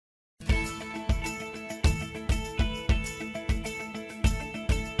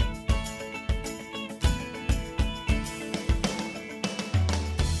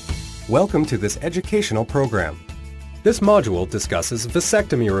Welcome to this educational program. This module discusses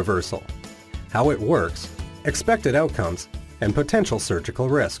vasectomy reversal, how it works, expected outcomes, and potential surgical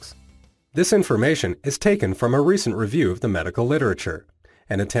risks. This information is taken from a recent review of the medical literature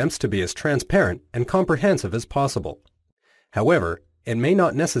and attempts to be as transparent and comprehensive as possible. However, it may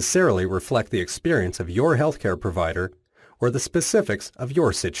not necessarily reflect the experience of your healthcare provider or the specifics of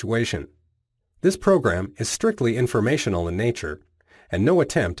your situation. This program is strictly informational in nature, and no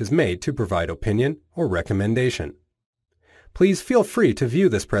attempt is made to provide opinion or recommendation. Please feel free to view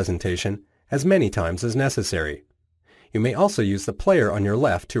this presentation as many times as necessary. You may also use the player on your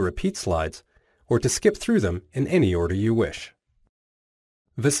left to repeat slides or to skip through them in any order you wish.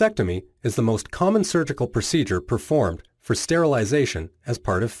 Vasectomy is the most common surgical procedure performed for sterilization as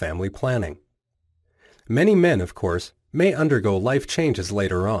part of family planning. Many men, of course, may undergo life changes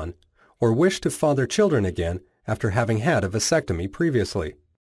later on or wish to father children again after having had a vasectomy previously.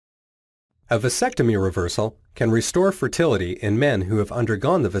 A vasectomy reversal can restore fertility in men who have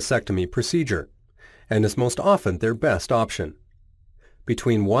undergone the vasectomy procedure and is most often their best option.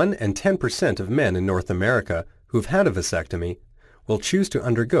 Between 1 and 10% of men in North America who have had a vasectomy will choose to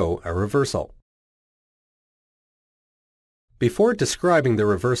undergo a reversal. Before describing the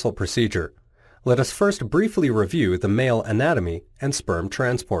reversal procedure, let us first briefly review the male anatomy and sperm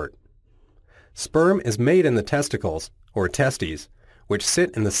transport. Sperm is made in the testicles, or testes, which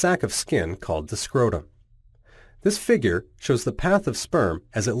sit in the sac of skin called the scrotum. This figure shows the path of sperm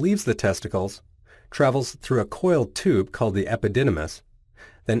as it leaves the testicles, travels through a coiled tube called the epididymis,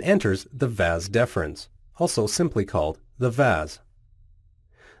 then enters the vas deferens, also simply called the vas.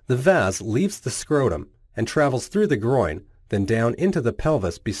 The vas leaves the scrotum and travels through the groin, then down into the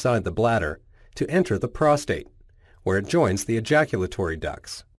pelvis beside the bladder to enter the prostate, where it joins the ejaculatory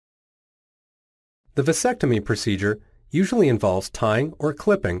ducts. The vasectomy procedure usually involves tying or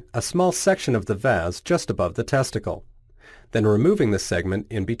clipping a small section of the vas just above the testicle, then removing the segment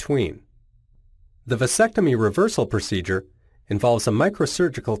in between. The vasectomy reversal procedure involves a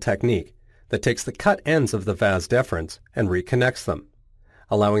microsurgical technique that takes the cut ends of the vas deferens and reconnects them,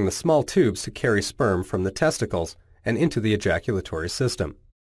 allowing the small tubes to carry sperm from the testicles and into the ejaculatory system.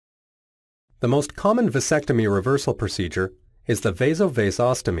 The most common vasectomy reversal procedure is the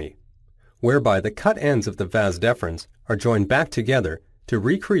vasovasostomy, whereby the cut ends of the vas deferens are joined back together to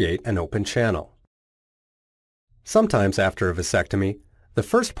recreate an open channel. Sometimes after a vasectomy, the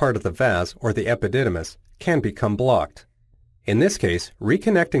first part of the vas or the epididymis can become blocked. In this case,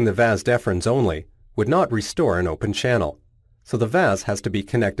 reconnecting the vas deferens only would not restore an open channel, so the vas has to be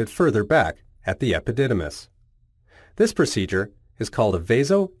connected further back at the epididymis. This procedure is called a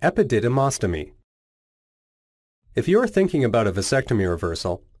vasoepididymostomy. If you are thinking about a vasectomy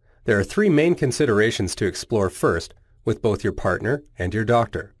reversal, there are 3 main considerations to explore first with both your partner and your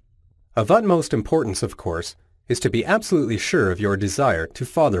doctor. Of utmost importance, of course, is to be absolutely sure of your desire to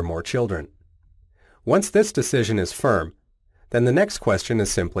father more children. Once this decision is firm, then the next question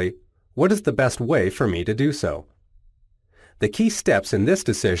is simply, what is the best way for me to do so? The key steps in this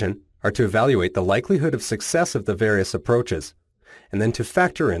decision are to evaluate the likelihood of success of the various approaches, and then to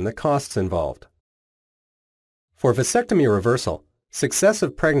factor in the costs involved. For vasectomy reversal, success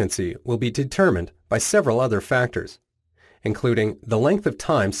of pregnancy will be determined by several other factors, including the length of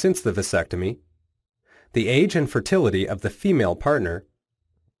time since the vasectomy, the age and fertility of the female partner,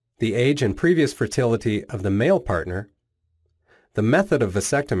 the age and previous fertility of the male partner, the method of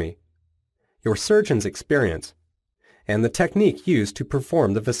vasectomy, your surgeon's experience, and the technique used to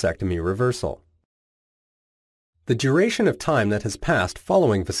perform the vasectomy reversal. The duration of time that has passed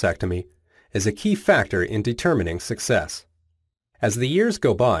following vasectomy is a key factor in determining success. As the years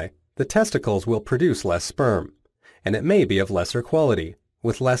go by, the testicles will produce less sperm, and it may be of lesser quality,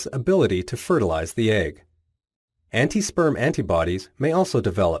 with less ability to fertilize the egg. Anti-sperm antibodies may also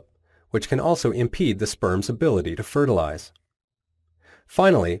develop, which can also impede the sperm's ability to fertilize.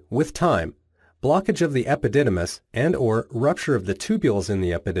 Finally, with time, blockage of the epididymis and/or rupture of the tubules in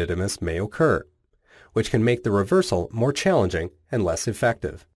the epididymis may occur, which can make the reversal more challenging and less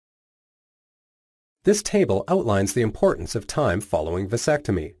effective. This table outlines the importance of time following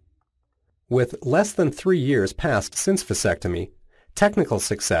vasectomy. With less than 3 years passed since vasectomy, technical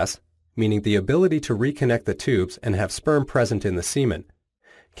success, meaning the ability to reconnect the tubes and have sperm present in the semen,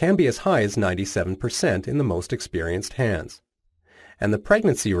 can be as high as 97% in the most experienced hands, and the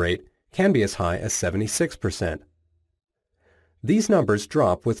pregnancy rate can be as high as 76%. These numbers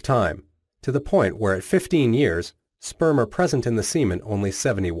drop with time, to the point where at 15 years, sperm are present in the semen only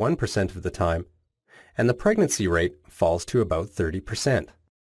 71% of the time, and the pregnancy rate falls to about 30%.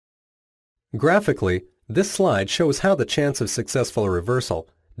 Graphically, this slide shows how the chance of successful reversal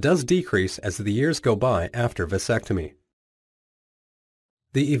does decrease as the years go by after vasectomy.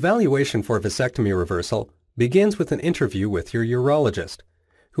 The evaluation for vasectomy reversal begins with an interview with your urologist,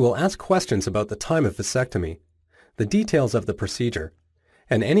 who will ask questions about the time of vasectomy, the details of the procedure,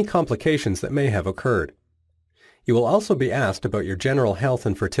 and any complications that may have occurred. You will also be asked about your general health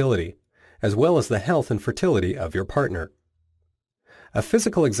and fertility, as well as the health and fertility of your partner. A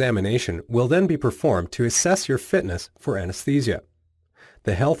physical examination will then be performed to assess your fitness for anesthesia,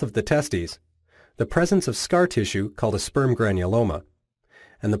 the health of the testes, the presence of scar tissue called a sperm granuloma,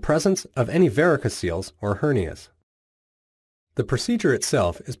 and the presence of any varicoceles or hernias. The procedure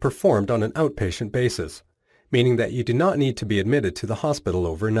itself is performed on an outpatient basis, meaning that you do not need to be admitted to the hospital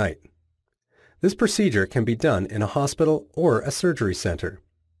overnight. This procedure can be done in a hospital or a surgery center.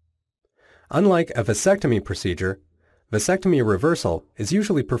 Unlike a vasectomy procedure, vasectomy reversal is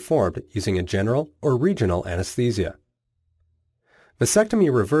usually performed using a general or regional anesthesia.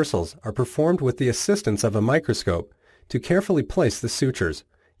 Vasectomy reversals are performed with the assistance of a microscope to carefully place the sutures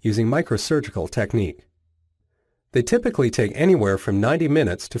using microsurgical technique. They typically take anywhere from 90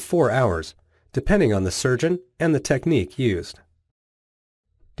 minutes to 4 hours, depending on the surgeon and the technique used.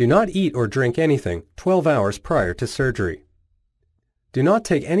 Do not eat or drink anything 12 hours prior to surgery. Do not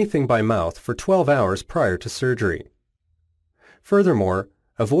take anything by mouth for 12 hours prior to surgery. Furthermore,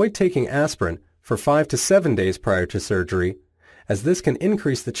 avoid taking aspirin for 5 to 7 days prior to surgery, as this can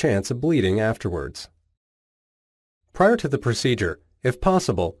increase the chance of bleeding afterwards. Prior to the procedure, if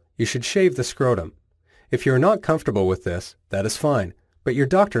possible, you should shave the scrotum. If you are not comfortable with this, that is fine, but your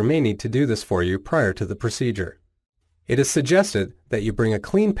doctor may need to do this for you prior to the procedure. It is suggested that you bring a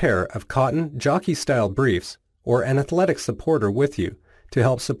clean pair of cotton jockey-style briefs or an athletic supporter with you to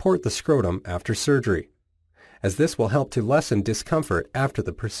help support the scrotum after surgery, as this will help to lessen discomfort after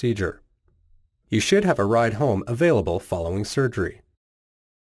the procedure. You should have a ride home available following surgery.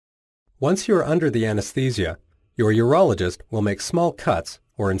 Once you are under the anesthesia, your urologist will make small cuts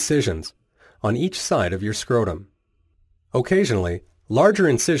or incisions on each side of your scrotum. Occasionally, larger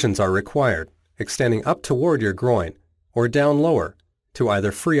incisions are required, extending up toward your groin or down lower to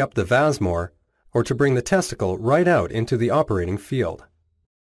either free up the vas more or to bring the testicle right out into the operating field.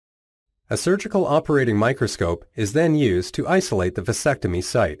 A surgical operating microscope is then used to isolate the vasectomy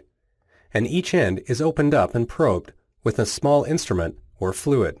site, and each end is opened up and probed with a small instrument or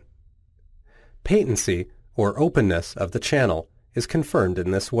fluid. Patency, or openness, of the channel is confirmed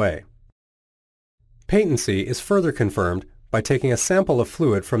in this way. Patency is further confirmed by taking a sample of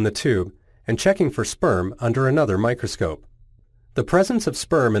fluid from the tube and checking for sperm under another microscope. The presence of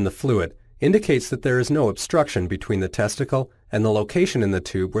sperm in the fluid indicates that there is no obstruction between the testicle and the location in the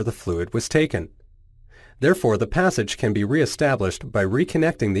tube where the fluid was taken. Therefore, the passage can be re-established by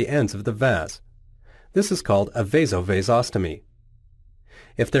reconnecting the ends of the vas. This is called a vasovasostomy.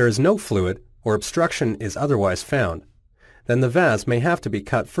 If there is no fluid or obstruction is otherwise found, then the vas may have to be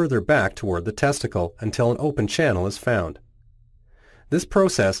cut further back toward the testicle until an open channel is found. This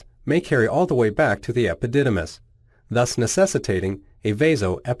process may carry all the way back to the epididymis, thus necessitating a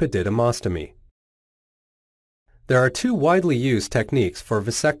vasoepididymostomy. There are two widely used techniques for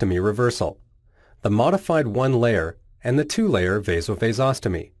vasectomy reversal: the modified one-layer and the two-layer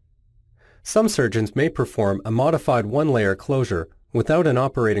vasovasostomy. Some surgeons may perform a modified one-layer closure without an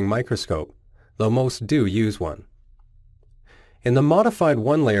operating microscope, though most do use one. In the modified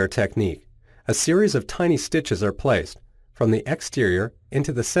one-layer technique, a series of tiny stitches are placed from the exterior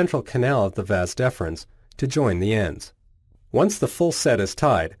into the central canal of the vas deferens to join the ends. Once the full set is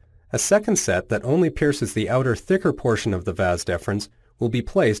tied, a second set that only pierces the outer thicker portion of the vas deferens will be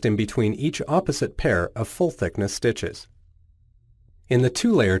placed in between each opposite pair of full-thickness stitches. In the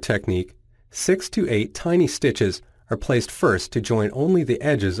two-layer technique, 6 to 8 tiny stitches are placed first to join only the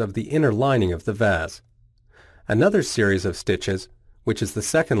edges of the inner lining of the vas. Another series of stitches, which is the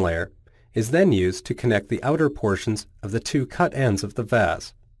second layer, is then used to connect the outer portions of the two cut ends of the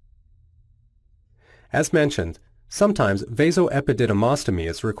vas. As mentioned, sometimes vasoepididymostomy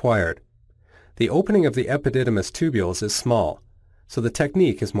is required. The opening of the epididymis tubules is small, so the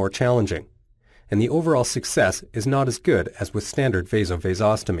technique is more challenging, and the overall success is not as good as with standard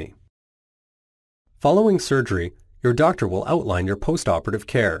vasovasostomy. Following surgery, your doctor will outline your postoperative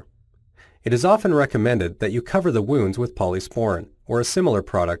care. It is often recommended that you cover the wounds with polysporin or a similar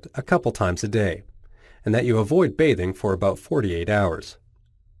product a couple times a day, and that you avoid bathing for about 48 hours.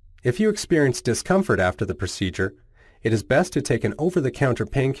 If you experience discomfort after the procedure, it is best to take an over-the-counter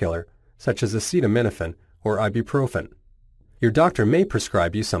painkiller such as acetaminophen or ibuprofen. Your doctor may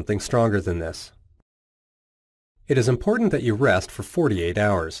prescribe you something stronger than this. It is important that you rest for 48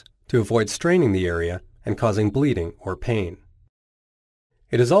 hours to avoid straining the area and causing bleeding or pain.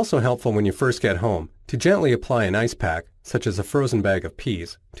 It is also helpful when you first get home to gently apply an ice pack, such as a frozen bag of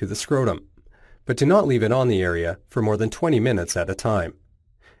peas, to the scrotum, but do not leave it on the area for more than 20 minutes at a time,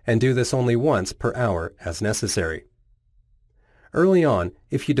 and do this only once per hour as necessary. Early on,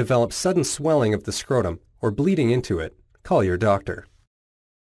 if you develop sudden swelling of the scrotum or bleeding into it, call your doctor.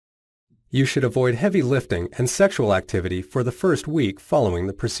 You should avoid heavy lifting and sexual activity for the first week following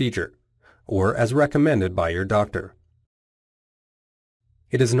the procedure, or as recommended by your doctor.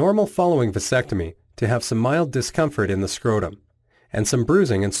 It is normal following vasectomy to have some mild discomfort in the scrotum and some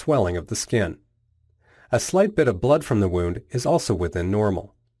bruising and swelling of the skin. A slight bit of blood from the wound is also within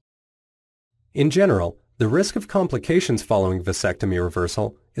normal. In general, the risk of complications following vasectomy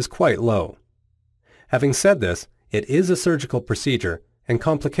reversal is quite low. Having said this, it is a surgical procedure and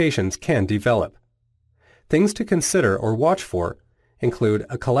complications can develop. Things to consider or watch for include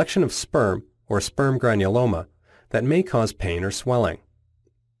a collection of sperm or sperm granuloma that may cause pain or swelling,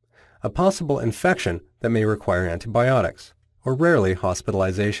 a possible infection that may require antibiotics or rarely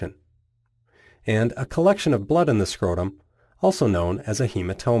hospitalization, and a collection of blood in the scrotum, also known as a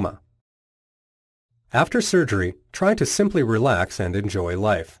hematoma. After surgery, try to simply relax and enjoy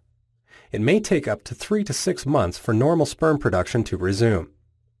life. It may take up to 3 to 6 months for normal sperm production to resume.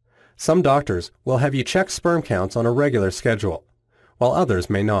 Some doctors will have you check sperm counts on a regular schedule, while others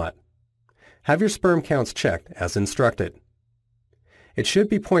may not. Have your sperm counts checked as instructed. It should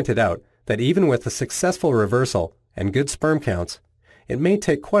be pointed out that even with a successful reversal and good sperm counts, it may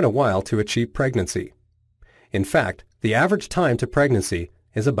take quite a while to achieve pregnancy. In fact, the average time to pregnancy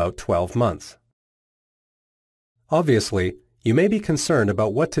is about 12 months. Obviously, you may be concerned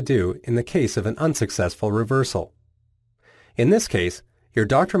about what to do in the case of an unsuccessful reversal. In this case, your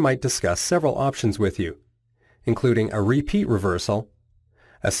doctor might discuss several options with you, including a repeat reversal,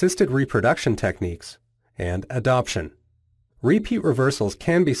 assisted reproduction techniques, and adoption. Repeat reversals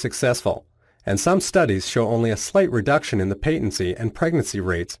can be successful, and some studies show only a slight reduction in the patency and pregnancy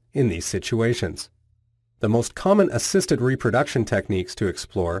rates in these situations. The most common assisted reproduction techniques to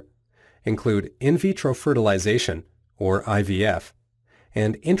explore include in vitro fertilization, or IVF,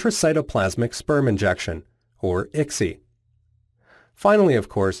 and intracytoplasmic sperm injection, or ICSI. Finally, of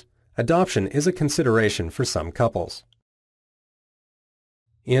course, adoption is a consideration for some couples.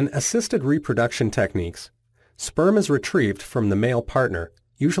 In assisted reproduction techniques, sperm is retrieved from the male partner,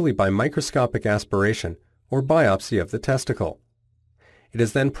 usually by microscopic aspiration or biopsy of the testicle. It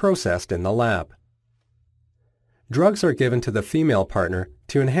is then processed in the lab. Drugs are given to the female partner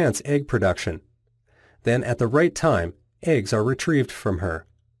to enhance egg production. Then at the right time, eggs are retrieved from her.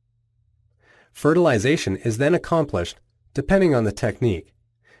 Fertilization is then accomplished depending on the technique,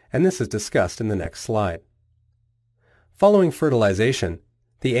 and this is discussed in the next slide. Following fertilization,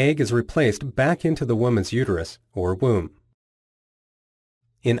 the egg is replaced back into the woman's uterus or womb.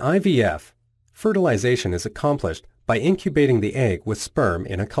 In IVF, fertilization is accomplished by incubating the egg with sperm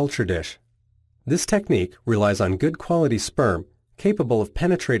in a culture dish. This technique relies on good quality sperm capable of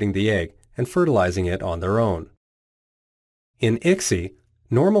penetrating the egg and fertilizing it on their own. In ICSI,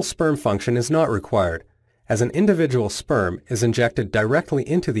 normal sperm function is not required, as an individual sperm is injected directly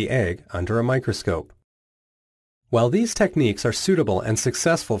into the egg under a microscope. While these techniques are suitable and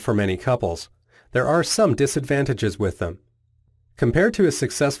successful for many couples, there are some disadvantages with them. Compared to a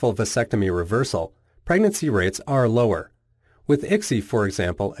successful vasectomy reversal, pregnancy rates are lower, with ICSI, for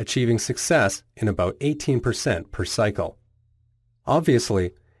example, achieving success in about 18% per cycle.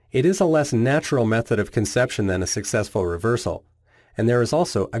 Obviously, it is a less natural method of conception than a successful reversal, and there is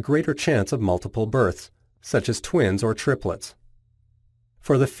also a greater chance of multiple births, such as twins or triplets.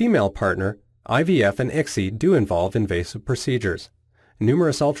 For the female partner, IVF and ICSI do involve invasive procedures,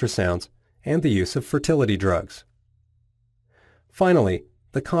 numerous ultrasounds, and the use of fertility drugs. Finally,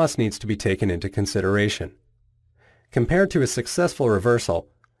 the cost needs to be taken into consideration. Compared to a successful reversal,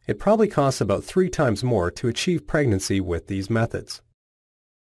 it probably costs about 3 times more to achieve pregnancy with these methods.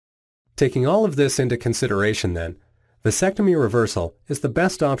 Taking all of this into consideration then, vasectomy reversal is the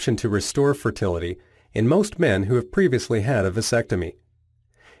best option to restore fertility in most men who have previously had a vasectomy.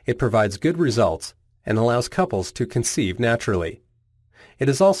 It provides good results and allows couples to conceive naturally. It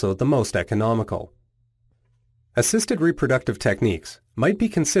is also the most economical. Assisted reproductive techniques might be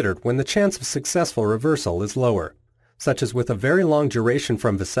considered when the chance of successful reversal is lower, such as with a very long duration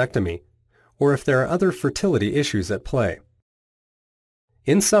from vasectomy, or if there are other fertility issues at play.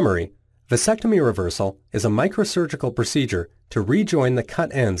 In summary, vasectomy reversal is a microsurgical procedure to rejoin the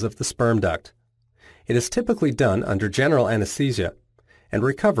cut ends of the sperm duct. It is typically done under general anesthesia, and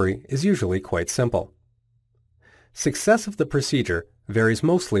recovery is usually quite simple. Success of the procedure varies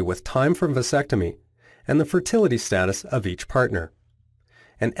mostly with time from vasectomy and the fertility status of each partner.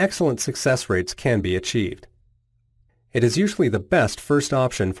 and excellent success rates can be achieved. It is usually the best first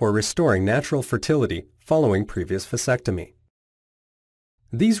option for restoring natural fertility following previous vasectomy.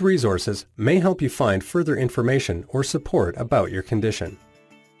 These resources may help you find further information or support about your condition.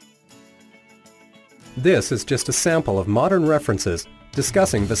 This is just a sample of modern references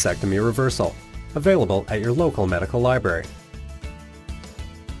discussing vasectomy reversal, available at your local medical library.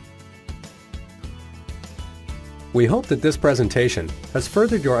 We hope that this presentation has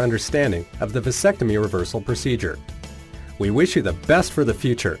furthered your understanding of the vasectomy reversal procedure. We wish you the best for the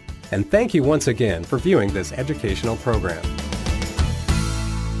future, and thank you once again for viewing this educational program.